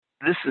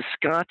This is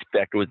Scott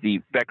Becker with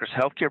the Becker's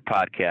Healthcare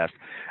Podcast.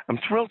 I'm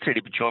thrilled today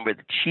to be joined by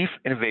the Chief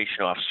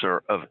Innovation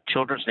Officer of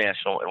Children's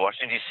National in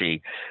Washington,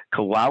 D.C.,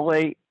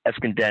 Kalale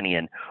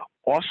Eskandanian.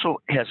 Also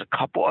has a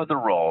couple other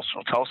roles.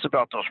 So tell us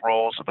about those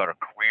roles, about her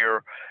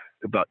career,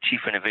 about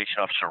Chief Innovation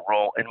Officer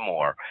role, and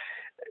more.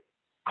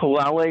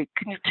 Kalale,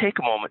 can you take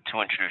a moment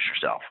to introduce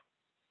yourself?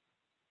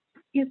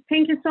 Yes,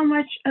 thank you so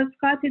much,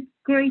 Scott. It's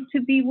great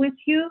to be with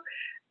you.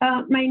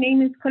 My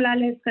name is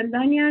Kalale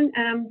Eskandanian.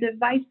 I'm the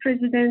Vice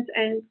President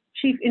and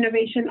Chief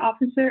Innovation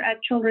Officer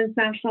at Children's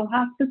National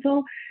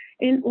Hospital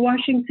in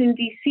Washington,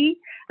 D.C.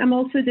 I'm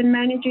also the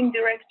Managing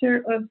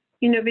Director of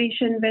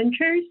Innovation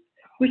Ventures,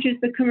 which is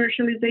the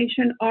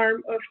commercialization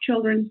arm of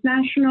Children's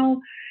National.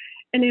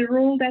 And a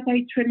role that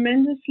I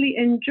tremendously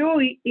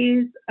enjoy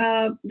is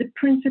the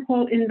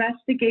principal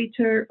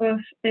investigator of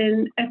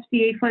an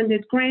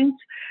FDA-funded grant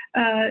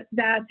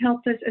that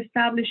helped us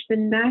establish the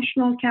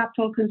National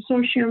Capital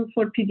Consortium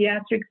for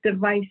Pediatric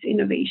Device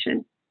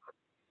Innovation.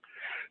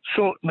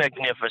 So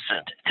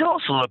magnificent. Tell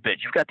us a little bit.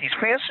 You've got these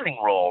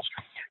fascinating roles.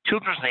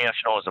 Children's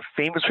National is a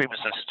famous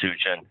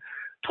institution.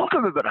 Talk a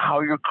little bit about how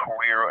your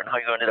career and how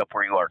you ended up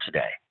where you are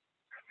today.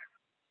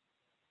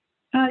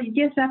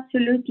 Yes,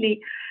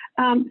 absolutely.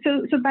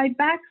 So by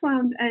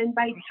background and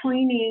by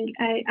training,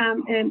 I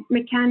am a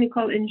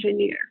mechanical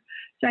engineer.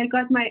 So I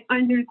got my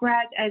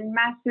undergrad and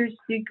master's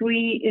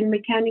degree in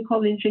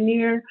mechanical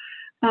engineer.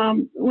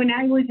 When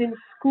I was in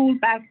school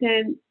back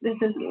then, this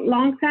is a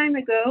long time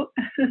ago,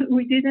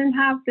 we didn't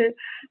have the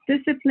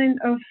discipline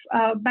of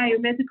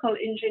biomedical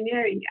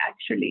engineering,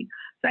 actually.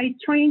 So I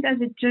trained as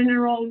a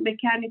general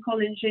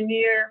mechanical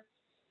engineer,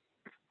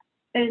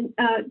 and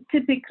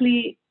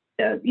typically,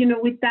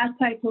 with that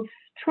type of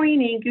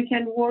training, you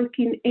can work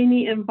in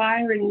any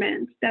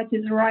environment that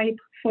is ripe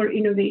for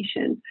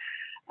innovation.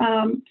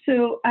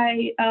 So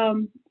I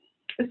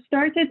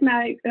started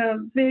my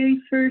very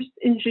first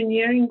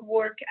engineering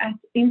work at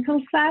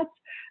Intelsat.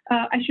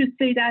 I should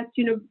say that,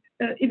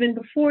 even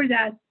before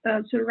that,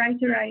 so right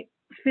after I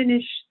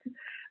finished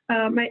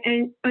my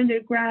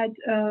undergrad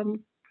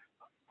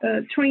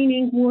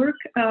training work,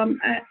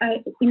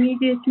 I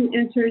immediately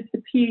entered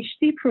the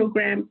PhD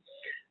program.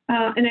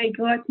 And I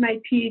got my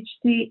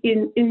PhD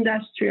in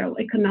industrial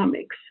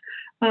economics,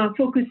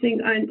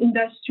 focusing on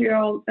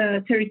industrial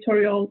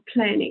territorial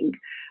planning.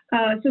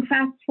 So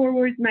fast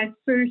forward, my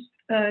first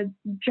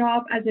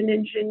job as an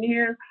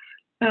engineer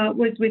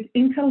was with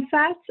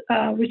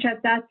Intelsat, which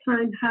at that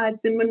time had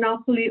the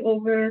monopoly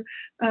over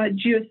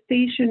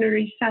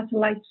geostationary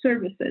satellite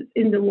services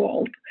in the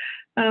world.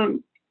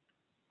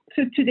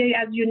 So today,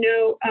 as you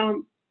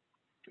know,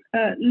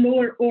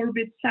 lower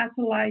orbit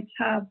satellites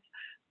have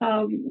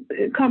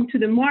come to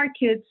the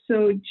market,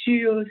 so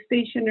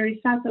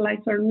geostationary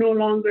satellites are no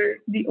longer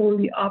the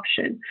only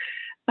option.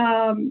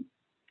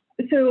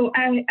 So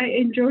I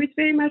enjoyed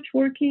very much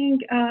working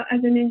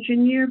as an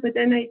engineer, but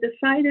then I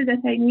decided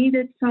that I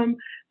needed some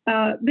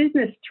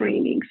business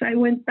training. So I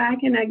went back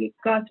and I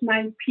got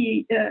my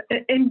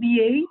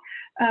MBA.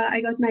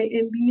 I got my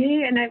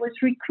MBA, and I was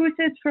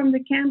recruited from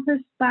the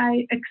campus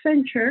by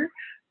Accenture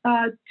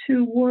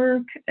to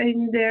work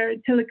in their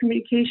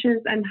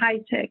telecommunications and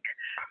high-tech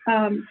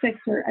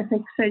sector at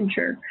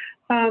Accenture.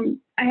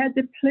 I had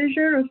the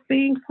pleasure of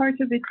being part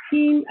of a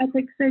team at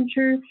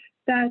Accenture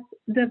that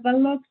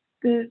developed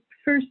the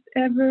first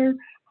ever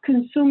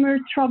consumer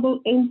trouble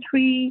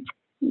entry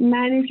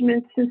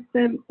management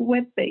system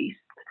web-based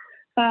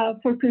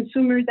for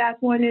consumers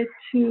that wanted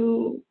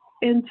to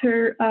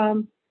enter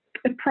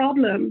a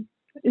problem.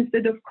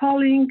 Instead of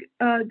calling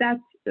that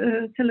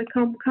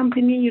telecom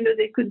company,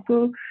 they could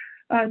go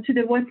to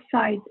the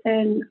website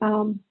and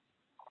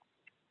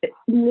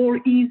more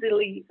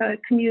easily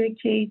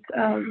communicate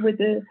with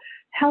the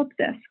help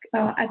desk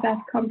at that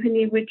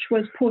company, which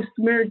was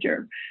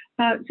post-merger.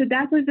 So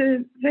that was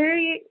a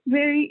very,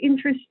 very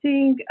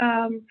interesting,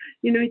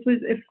 it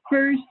was a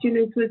first,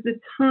 it was the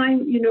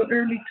time,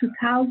 early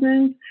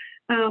 2000s,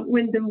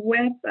 when the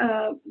web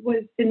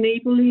was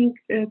enabling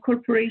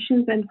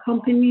corporations and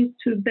companies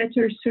to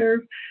better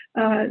serve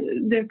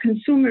their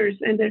consumers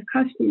and their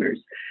customers.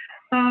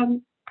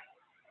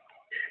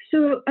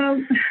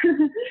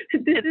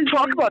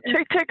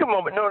 Take a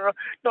moment.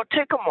 No,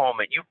 take a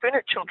moment. You've been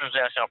at Children's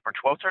National for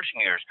 12,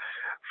 13 years.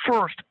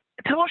 First,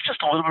 tell us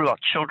just a little bit about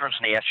Children's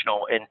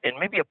National and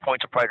maybe a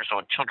point of pride or so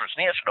in Children's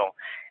National,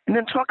 and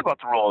then talk about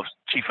the role of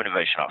Chief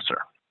Innovation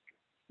Officer.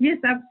 Yes,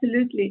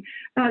 absolutely.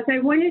 So I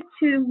wanted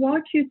to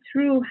walk you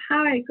through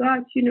how I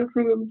got,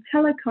 from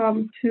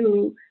telecom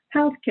to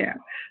healthcare.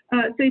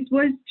 So it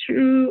was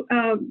through,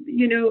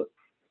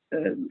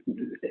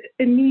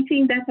 a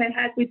meeting that I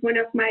had with one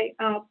of my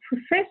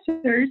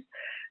professors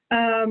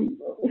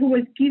who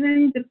was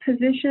given the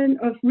position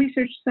of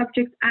research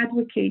subject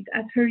advocate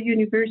at her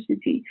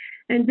university.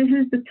 And this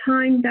is the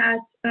time that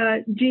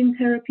gene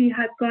therapy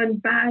had gone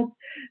bad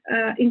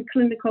in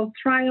clinical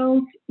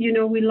trials.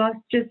 We lost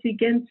Jesse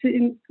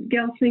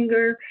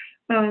Gelsinger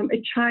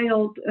a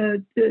child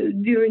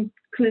during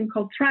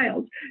clinical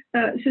trials.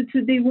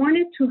 So they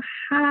wanted to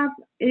have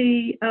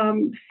a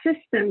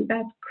system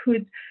that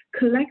could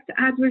collect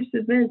adverse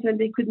events and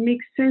they could make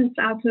sense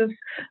out of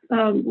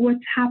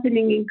what's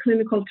happening in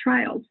clinical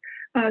trials.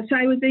 So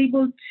I was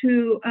able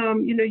to,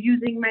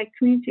 using my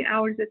community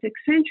hours at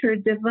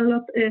Accenture,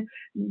 develop a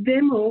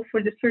demo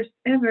for the first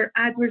ever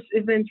adverse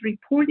event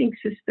reporting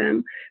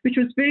system, which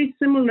was very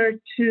similar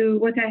to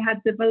what I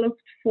had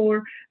developed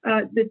for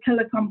the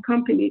telecom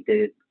company,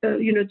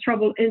 the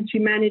trouble entry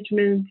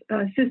management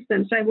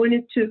system. So I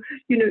wanted to,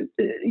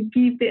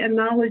 give the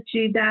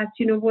analogy that,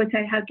 what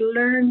I had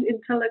learned in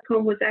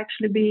telecom was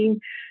actually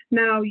being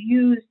now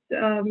used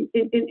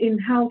in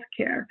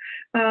healthcare.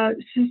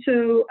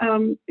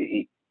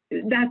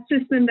 That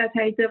system that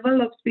I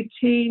developed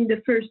became the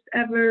first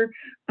ever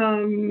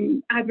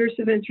adverse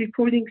event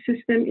reporting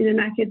system in an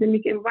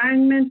academic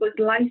environment, was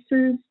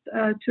licensed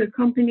to a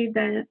company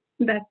that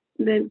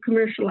then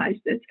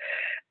commercialized it.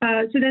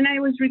 So then I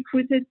was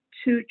recruited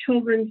to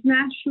Children's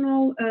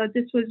National.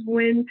 This was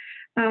when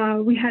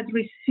we had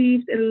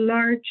received a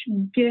large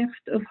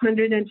gift of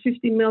 $150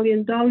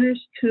 million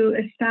to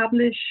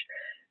establish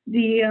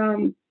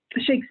the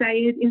Sheikh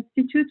Zayed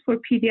Institute for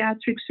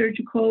Pediatric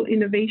Surgical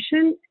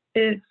Innovation,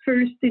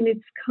 first in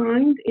its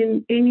kind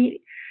in any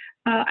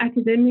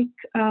academic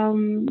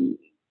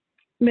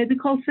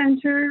medical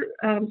center,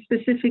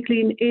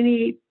 specifically in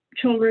any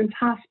children's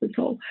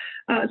hospital.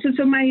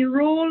 So my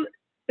role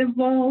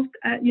evolved,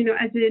 as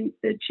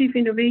a chief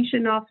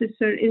innovation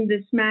officer in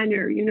this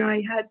manner.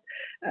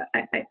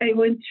 I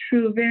went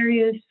through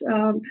various,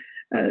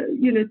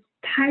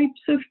 types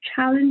of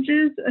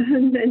challenges,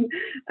 and then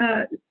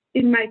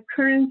in my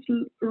current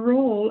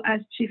role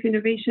as chief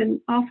innovation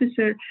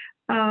officer,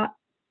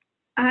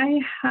 I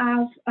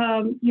have,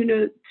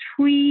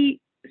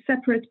 three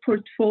separate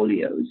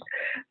portfolios.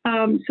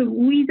 So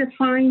we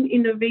define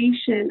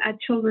innovation at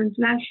Children's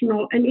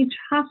National, and each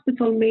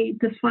hospital may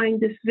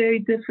define this very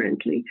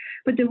differently.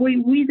 But the way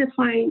we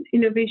define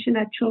innovation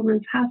at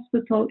Children's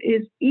Hospital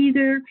is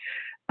either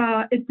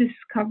a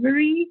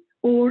discovery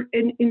or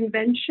an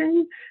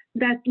invention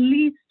that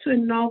leads to a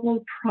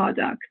novel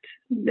product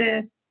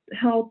that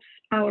helps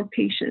our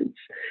patients.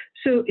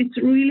 So it's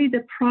really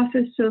the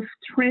process of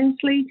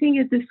translating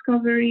a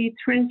discovery,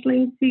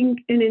 translating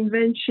an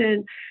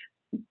invention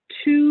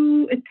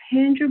to a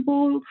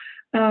tangible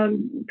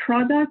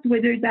product,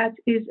 whether that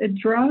is a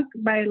drug,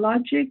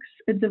 biologics,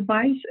 a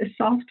device, a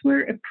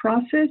software, a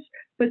process,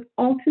 but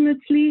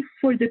ultimately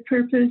for the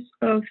purpose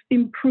of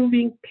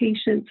improving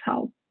patients'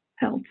 health.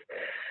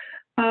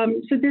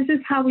 So this is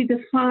how we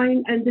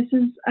define, and this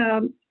is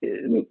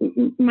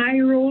my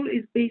role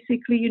is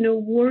basically,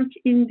 work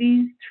in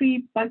these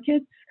three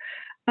buckets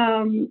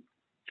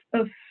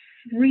of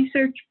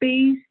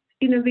research-based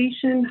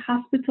innovation,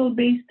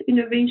 hospital-based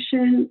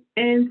innovation,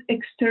 and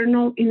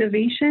external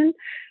innovation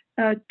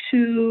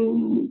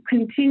to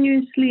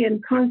continuously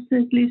and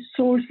constantly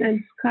source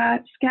and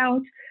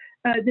scout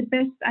the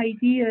best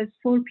ideas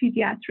for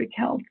pediatric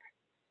health.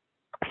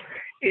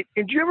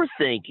 And do you ever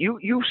think,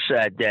 you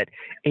said that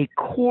a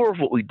core of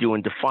what we do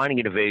in defining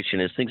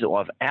innovation is things that will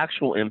have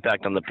actual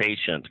impact on the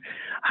patient.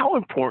 How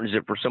important is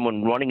it for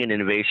someone running an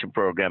innovation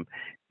program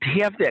to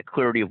have that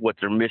clarity of what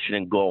their mission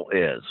and goal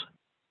is?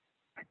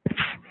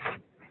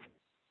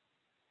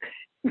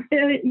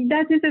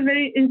 That is a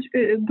very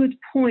good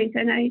point,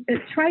 and I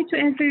try to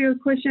answer your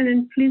question,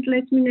 and please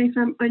let me know if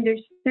I'm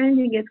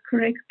understanding it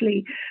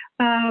correctly.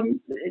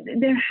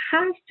 There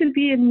has to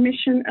be a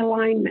mission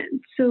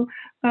alignment. So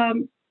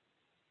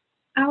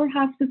our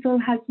hospital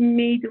has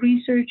made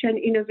research and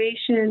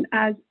innovation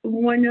as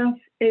one of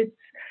its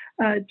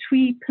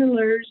three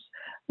pillars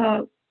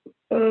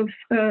of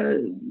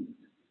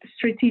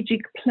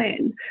strategic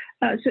plan.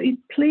 So it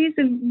plays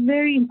a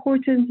very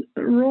important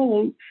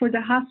role for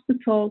the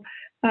hospital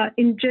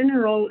in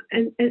general,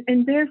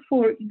 and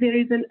therefore there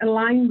is an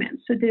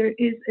alignment. So there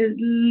is a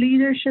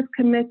leadership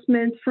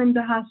commitment from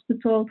the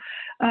hospital.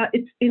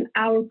 It's in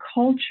our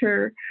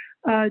culture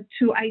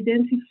to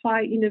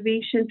identify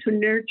innovation, to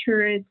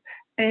nurture it,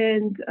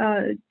 and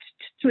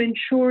to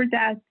ensure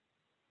that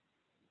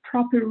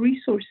proper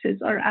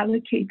resources are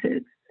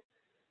allocated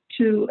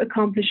to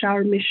accomplish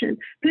our mission.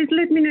 Please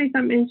let me know if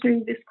I'm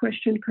answering this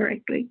question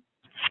correctly.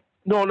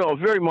 No,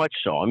 very much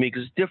so. I mean,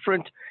 because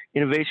different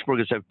innovation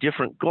programs have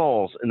different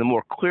goals, and the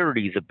more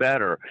clarity, the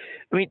better.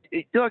 I mean,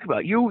 talk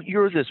about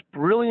you're this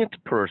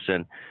brilliant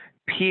person,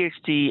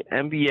 PhD,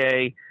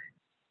 MBA,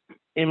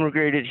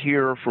 immigrated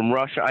here from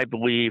Russia, I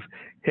believe,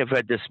 have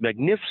had this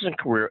magnificent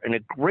career and a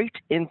great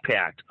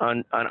impact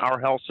on our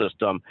health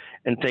system,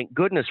 and thank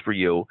goodness for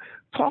you.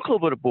 Talk a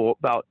little bit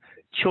about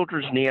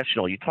Children's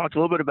National. You talked a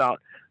little bit about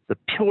the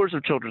pillars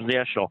of Children's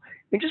National,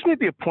 and just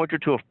maybe a point or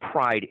two of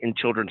pride in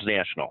Children's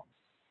National.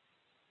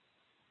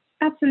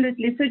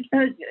 Absolutely. So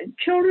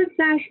Children's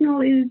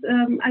National is,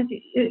 as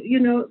you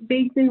know,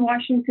 based in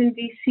Washington,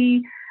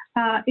 D.C.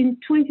 In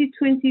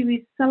 2020,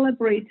 we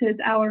celebrated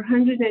our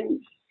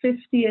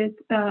 150th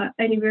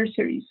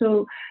anniversary.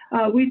 So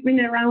we've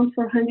been around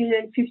for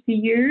 150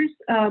 years.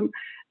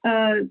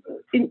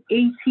 in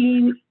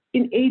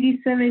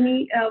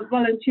 80-70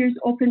 volunteers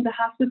opened the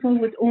hospital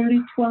with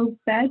only 12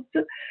 beds.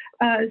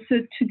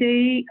 So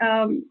today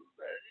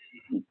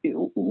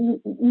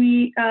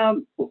we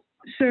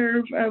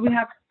serve, we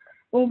have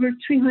over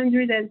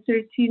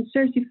 313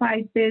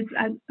 certified beds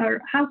at our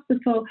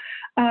hospital,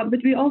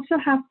 but we also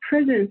have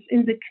presence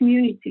in the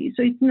community.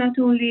 So it's not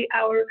only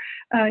our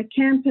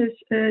campus,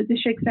 the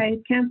Sheikh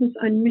Zayed campus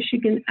on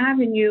Michigan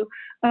Avenue,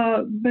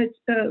 but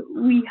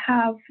we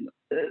have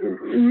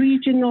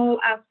regional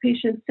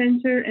outpatient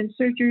center and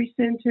surgery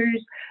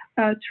centers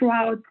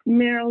throughout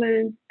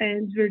Maryland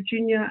and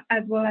Virginia,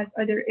 as well as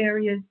other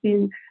areas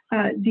in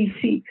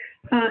DC.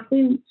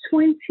 In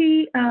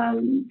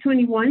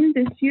 2021,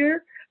 this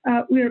year,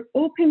 we're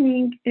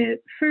opening a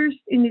first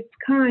in its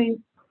kind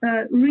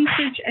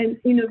research and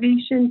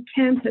innovation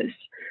campus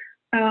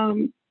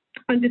on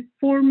the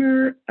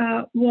former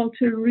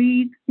Walter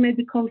Reed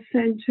Medical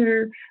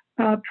Center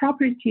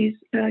properties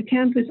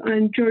campus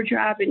on Georgia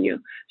Avenue.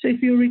 So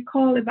if you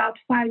recall, about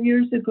 5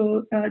 years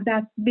ago,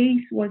 that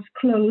base was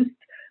closed.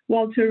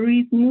 Walter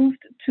Reed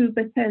moved to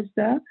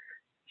Bethesda.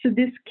 So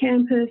this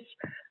campus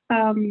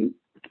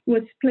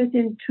was split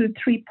into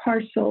 3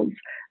 parcels.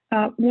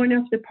 One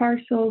of the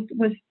parcels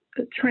was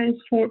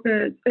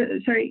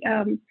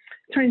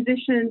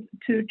transitioned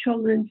to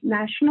Children's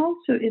National.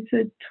 So it's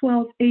a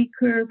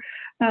 12-acre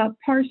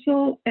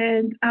parcel,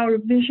 and our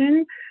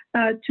vision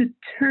to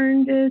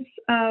turn this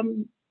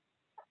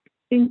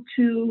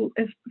into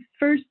a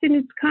first in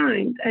its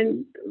kind,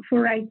 and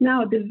for right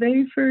now, the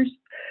very first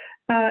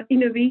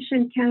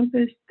innovation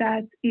campus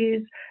that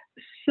is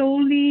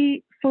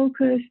solely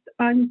focused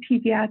on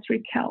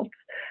pediatric health.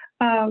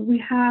 We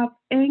have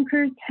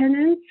anchor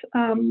tenants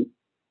on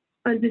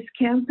this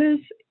campus.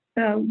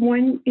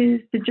 One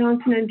is the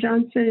Johnson &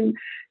 Johnson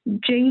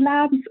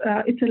J-Labs.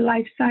 It's a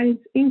life science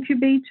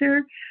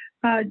incubator.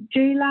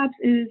 J-Labs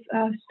is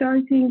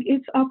starting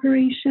its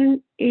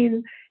operation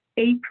in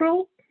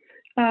April.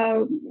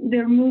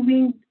 They're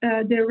moving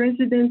their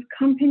resident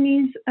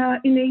companies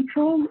in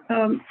April.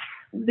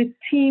 The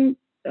team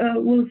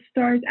will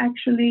start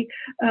actually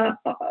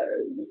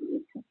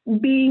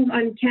being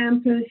on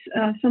campus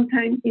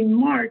sometime in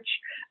March.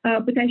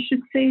 But I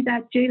should say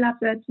that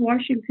J-Labs at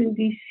Washington,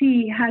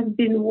 D.C. has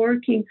been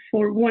working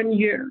for 1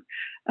 year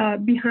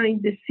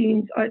behind the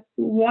scenes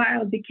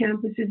while the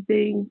campus is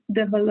being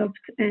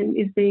developed and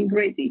is being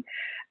ready.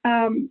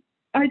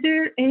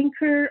 Other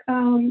anchor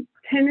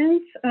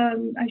tenants,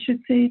 I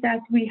should say,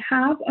 that we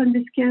have on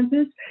this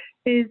campus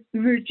is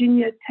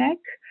Virginia Tech.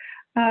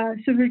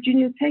 So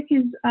Virginia Tech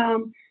is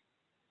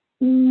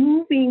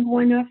moving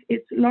one of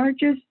its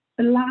largest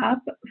lab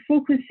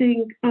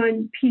focusing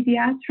on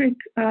pediatric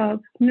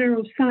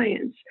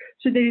neuroscience.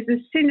 So there is a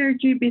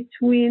synergy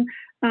between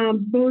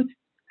both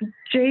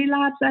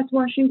J-Labs at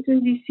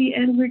Washington, D.C.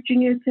 and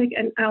Virginia Tech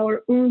and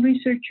our own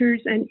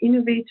researchers and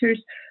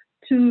innovators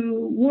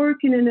to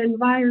work in an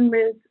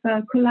environment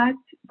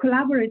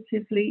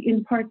collaboratively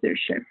in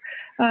partnership.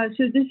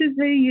 So this is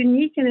very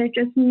unique, and I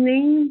just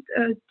named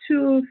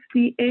 2 of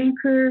the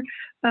anchor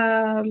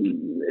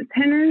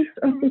tenants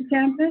of the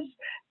campus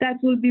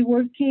that will be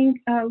working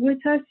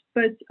with us,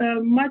 but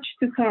much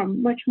to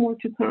come, much more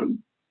to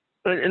come.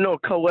 No,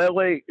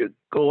 Kawale,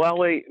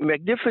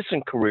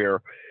 magnificent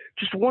career.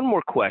 Just one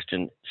more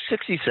question,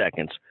 60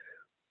 seconds.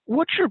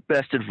 What's your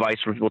best advice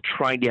for people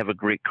trying to have a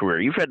great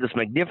career? You've had this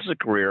magnificent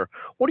career.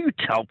 What do you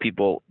tell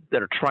people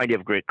that are trying to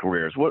have great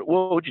careers? What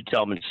would you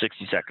tell them in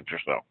 60 seconds or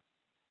so?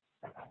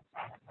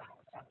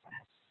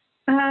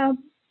 I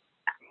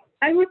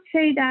would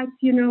say that,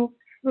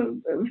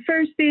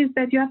 first is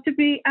that you have to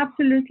be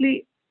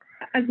absolutely,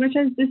 as much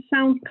as this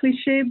sounds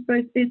cliche,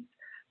 but it's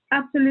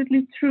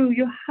absolutely true.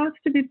 You have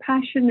to be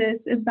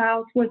passionate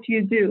about what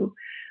you do.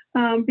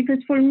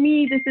 Because for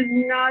me, this is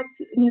not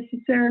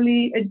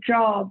necessarily a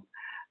job.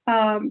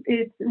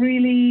 It's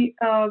really,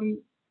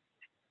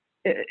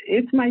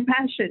 it's my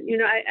passion.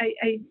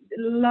 I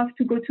love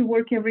to go to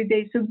work every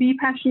day. So be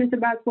passionate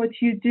about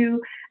what you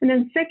do. And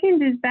then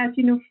second is that,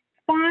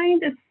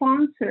 find a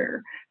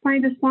sponsor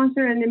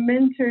and a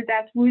mentor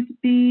that would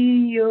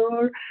be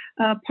your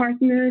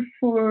partner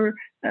for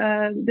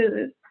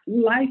the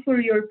life or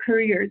your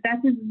career.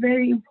 That is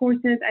very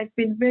important. I've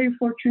been very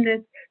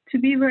fortunate to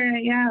be where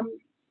I am,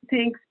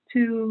 thanks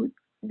to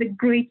the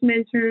great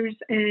mentors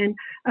and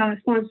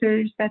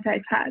sponsors that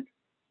I've had.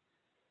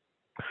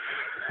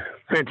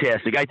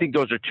 Fantastic. I think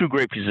those are 2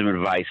 great pieces of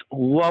advice.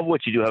 Love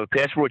what you do, have a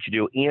passion for what you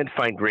do, and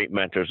find great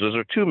mentors. Those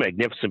are 2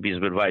 magnificent pieces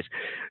of advice.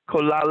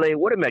 Kawale,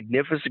 what a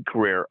magnificent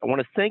career. I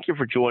want to thank you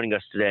for joining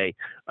us today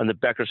on the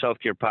Becker's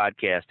Healthcare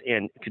Podcast,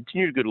 and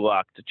continued good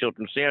luck to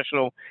Children's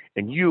National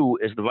and you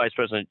as the Vice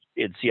President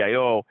and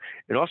CIO,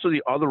 and also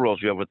the other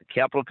roles you have with the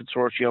Capital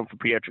Consortium for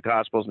Pediatric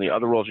Hospitals and the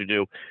other roles you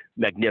do.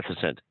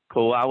 Magnificent.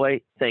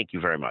 Kawale, thank you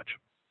very much.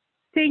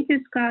 Thank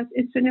you, Scott.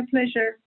 It's been a pleasure.